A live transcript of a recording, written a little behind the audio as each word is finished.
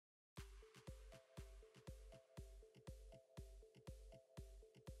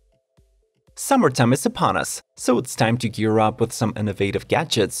Summertime is upon us, so it's time to gear up with some innovative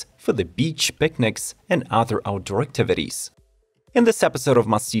gadgets for the beach, picnics, and other outdoor activities. In this episode of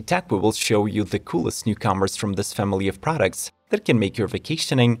Must See Tech, we will show you the coolest newcomers from this family of products that can make your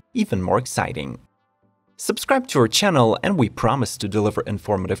vacationing even more exciting. Subscribe to our channel and we promise to deliver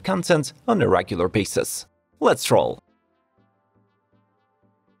informative content on a regular basis. Let's roll!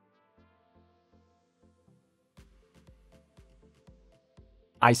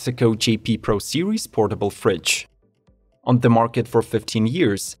 ICECO JPPro Series Portable Fridge. On the market for 15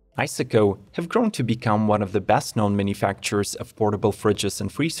 years, ICECO have grown to become one of the best-known manufacturers of portable fridges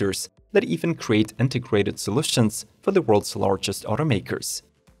and freezers that even create integrated solutions for the world's largest automakers.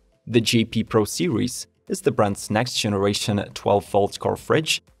 The JPPro Series is the brand's next-generation 12-volt core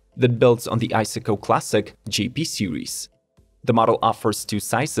fridge that builds on the ICECO classic JP series. The model offers two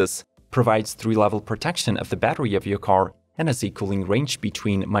sizes, provides 3-level protection of the battery of your car, and has a cooling range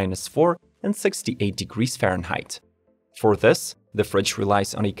between -4 and 68 degrees Fahrenheit. For this, the fridge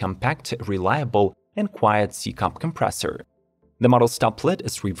relies on a compact, reliable, and quiet C-cup compressor. The model's top lid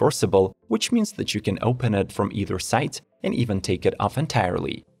is reversible, which means that you can open it from either side and even take it off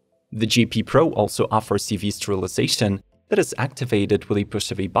entirely. The JPPro also offers UV sterilization that is activated with a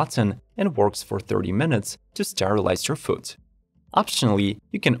push of a button and works for 30 minutes to sterilize your food. Optionally,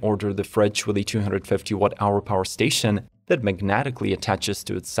 you can order the fridge with a 250 watt-hour power station that magnetically attaches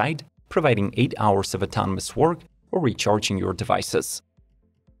to its side, providing 8 hours of autonomous work or recharging your devices.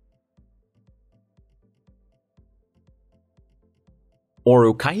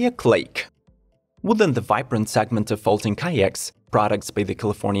 Oru Kayak Lake. Within the vibrant segment of floating kayaks, products by the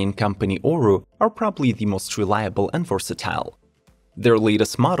Californian company Oru are probably the most reliable and versatile. Their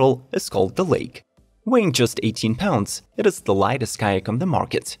latest model is called the Lake. Weighing just 18 pounds, it is the lightest kayak on the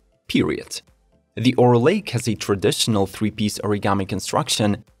market, period. The Oru Lake has a traditional 3-piece origami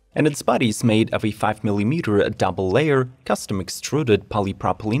construction, and its body is made of a 5mm double-layer, custom-extruded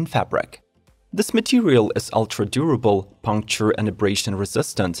polypropylene fabric. This material is ultra-durable, puncture and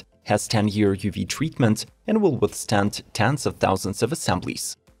abrasion-resistant, has 10-year UV treatment, and will withstand tens of thousands of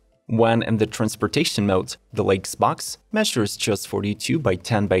assemblies. When in the transportation mode, the Lake's box measures just 42 by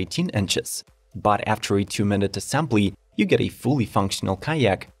 10 by 18 inches. But after a 2-minute assembly, you get a fully functional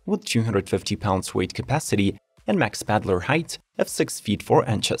kayak with 250 pounds weight capacity and max paddler height of 6 feet 4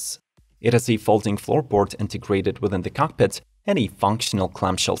 inches. It has a folding floorboard integrated within the cockpit and a functional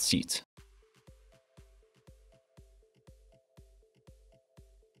clamshell seat.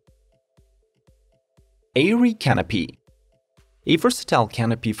 Aeri canopy. A versatile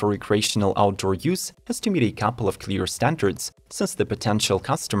canopy for recreational outdoor use has to meet a couple of clear standards, since the potential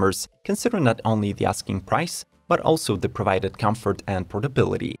customers consider not only the asking price, but also the provided comfort and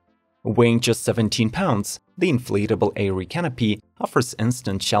portability. Weighing just 17 pounds, the inflatable Aeri canopy offers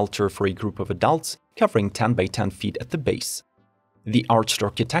instant shelter for a group of adults, covering 10 by 10 feet at the base. The arched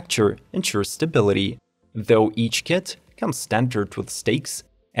architecture ensures stability, though each kit comes standard with stakes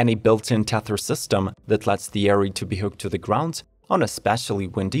and a built-in tether system that lets the Aeri to be hooked to the ground on especially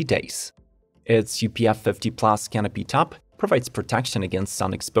windy days. Its UPF 50+ canopy top provides protection against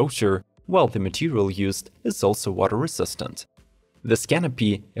sun exposure, while the material used is also water-resistant. This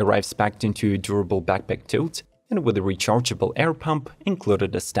canopy arrives packed into a durable backpack tote and with a rechargeable air pump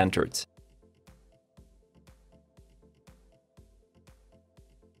included as standard.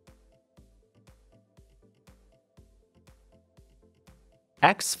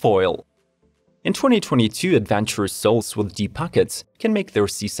 X-Foil. In 2022, adventurous souls with deep pockets can make their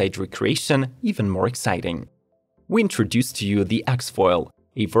seaside recreation even more exciting. We introduce to you the X-Foil,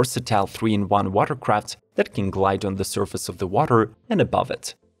 a versatile 3-in-1 watercraft that can glide on the surface of the water and above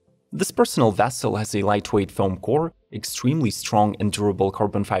it. This personal vessel has a lightweight foam core, extremely strong and durable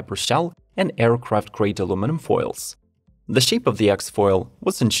carbon fiber shell, and aircraft-grade aluminum foils. The shape of the X-Foil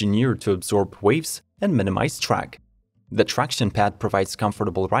was engineered to absorb waves and minimize drag. The traction pad provides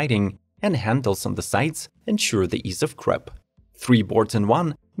comfortable riding, and handles on the sides ensure the ease of grip. 3 boards in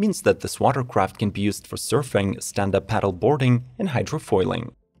 1 means that this watercraft can be used for surfing, stand-up paddle boarding, and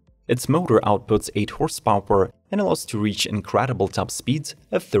hydrofoiling. Its motor outputs 8 horsepower and allows to reach incredible top speeds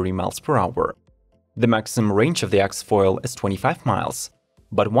of 30 miles per hour. The maximum range of the X-Foil is 25 miles,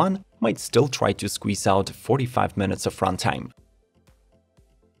 but one might still try to squeeze out 45 minutes of runtime.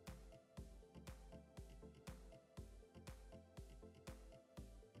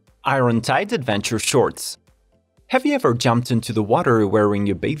 Iron-tight adventure shorts. Have you ever jumped into the water wearing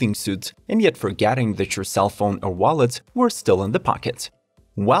a bathing suit and yet forgetting that your cell phone or wallet were still in the pocket?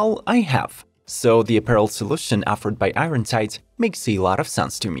 Well, I have, so the apparel solution offered by Iron-tight makes a lot of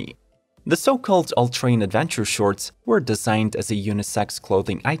sense to me. The so-called all-terrain adventure shorts were designed as a unisex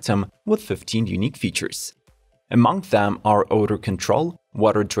clothing item with 15 unique features. Among them are odor control,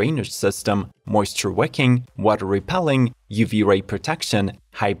 water drainage system, moisture wicking, water repelling, UV ray protection,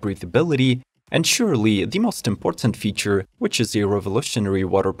 high breathability, and surely the most important feature, which is a revolutionary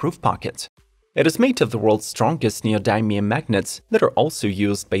waterproof pocket. It is made of the world's strongest neodymium magnets that are also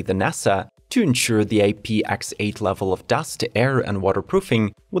used by the NASA to ensure the IPX8 level of dust, air, and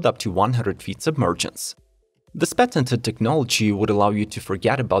waterproofing with up to 100 feet submergence. This patented technology would allow you to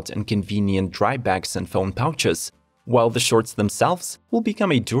forget about inconvenient dry bags and phone pouches, while the shorts themselves will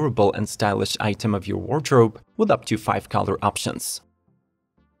become a durable and stylish item of your wardrobe with up to 5 color options.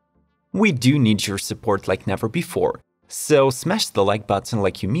 We do need your support like never before, so smash the like button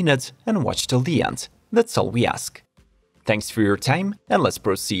like you mean it and watch till the end. That's all we ask. Thanks for your time, and let's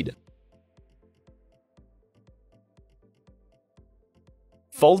proceed.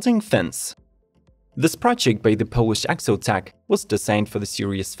 Folding fins. This project by the Polish Exotech was designed for the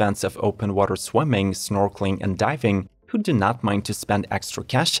serious fans of open water swimming, snorkeling, and diving who do not mind to spend extra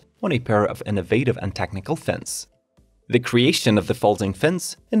cash on a pair of innovative and technical fins. The creation of the folding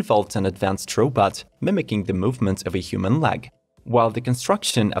fins involved an advanced robot mimicking the movement of a human leg, while the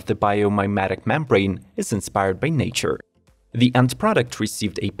construction of the biomimetic membrane is inspired by nature. The end product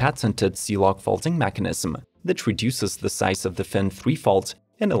received a patented C-lock folding mechanism that reduces the size of the fin threefold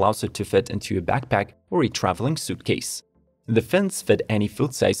and allows it to fit into a backpack or a traveling suitcase. The fins fit any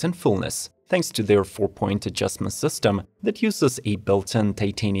foot size and fullness, thanks to their 4-point adjustment system that uses a built-in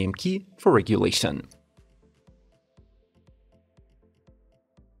titanium key for regulation.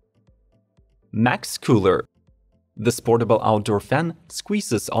 Max Cooler. This portable outdoor fan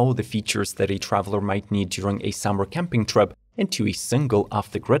squeezes all the features that a traveler might need during a summer camping trip into a single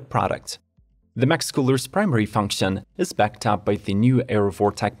off-the-grid product. The Max Cooler's primary function is backed up by the new Aeri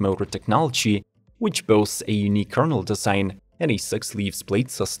motor technology, which boasts a unique kernel design and a 6-leaves blade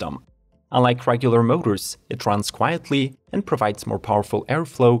system. Unlike regular motors, it runs quietly and provides more powerful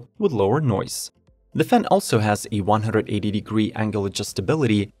airflow with lower noise. The fan also has a 180-degree angle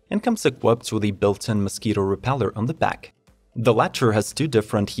adjustability and comes equipped with a built-in mosquito repeller on the back. The latter has 2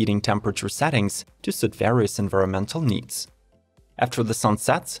 different heating temperature settings to suit various environmental needs. After the sun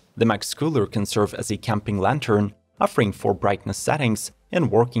sets, the Max Cooler can serve as a camping lantern, offering 4 brightness settings and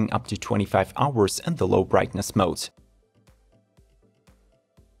working up to 25 hours in the low brightness mode.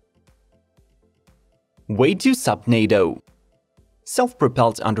 Way-Do Subnado.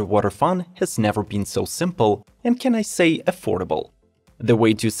 Self-propelled underwater fun has never been so simple and, can I say, affordable. The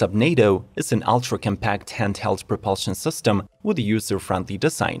Way-Do Subnado is an ultra-compact handheld propulsion system with a user-friendly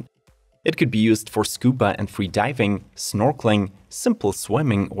design. It could be used for scuba and free diving, snorkeling, simple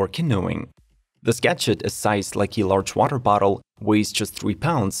swimming, or canoeing. This gadget is sized like a large water bottle, weighs just 3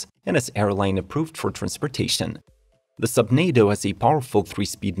 pounds, and is airline approved for transportation. The Subnado has a powerful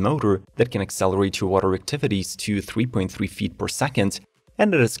 3-speed motor that can accelerate your water activities to 3.3 feet per second,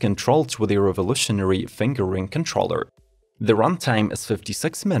 and it is controlled with a revolutionary finger ring controller. The runtime is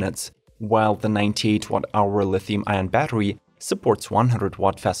 56 minutes, while the 98-watt-hour lithium-ion battery supports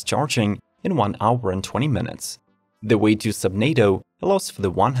 100-watt fast charging in 1 hour and 20 minutes. The Way-Do Subnado allows for the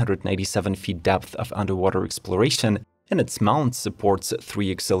 197 feet depth of underwater exploration, and its mount supports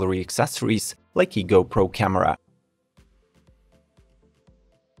 3 auxiliary accessories like a GoPro camera.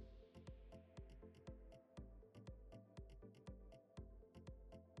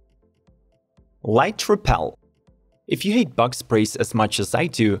 Light Repel. If you hate bug sprays as much as I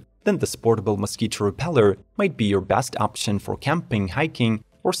do, then this portable mosquito repeller might be your best option for camping, hiking,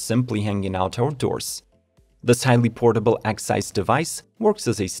 or simply hanging out outdoors. This highly portable X-sized device works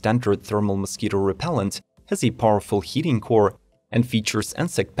as a standard thermal mosquito repellent, has a powerful heating core, and features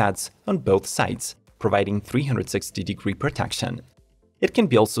insect pads on both sides, providing 360-degree protection. It can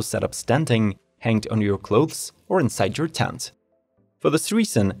be also set up standing, hanged on your clothes, or inside your tent. For this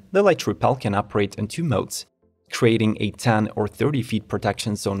reason, the Light Repel can operate in 2 modes, creating a 10 or 30 feet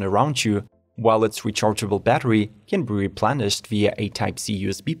protection zone around you, while its rechargeable battery can be replenished via a Type-C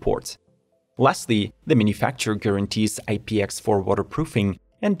USB port. Lastly, the manufacturer guarantees IPX4 waterproofing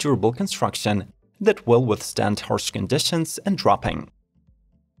and durable construction that will withstand harsh conditions and dropping.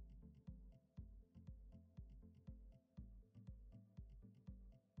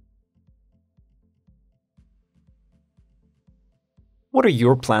 What are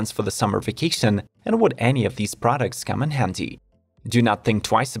your plans for the summer vacation, and would any of these products come in handy? Do not think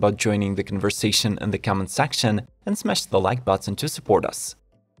twice about joining the conversation in the comment section and smash the like button to support us.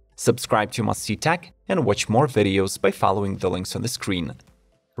 Subscribe to Must See Tech and watch more videos by following the links on the screen.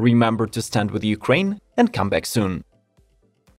 Remember to stand with Ukraine and come back soon.